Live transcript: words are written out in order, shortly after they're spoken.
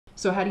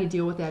So how do you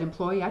deal with that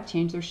employee? I'd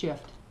change their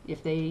shift.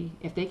 If they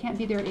can't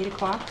be there at 8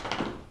 o'clock,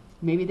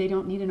 maybe they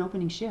don't need an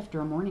opening shift or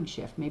a morning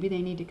shift. Maybe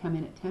they need to come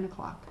in at 10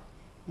 o'clock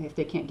if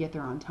they can't get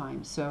there on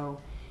time. So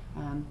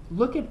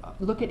look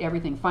at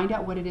everything. Find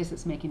out what it is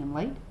that's making them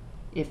late.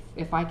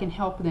 If I can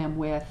help them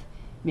with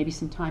maybe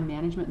some time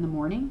management in the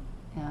morning,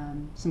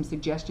 some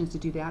suggestions to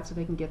do that so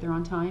they can get there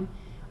on time,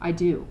 I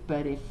do.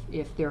 But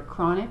if they're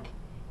chronic,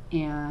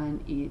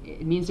 and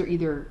it means they're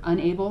either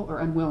unable or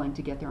unwilling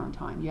to get there on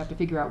time. You have to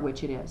figure out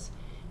which it is.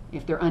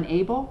 If they're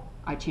unable,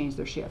 I change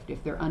their shift.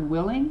 If they're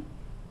unwilling,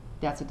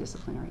 that's a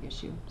disciplinary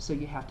issue. So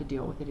you have to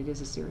deal with it. It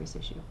is a serious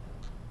issue.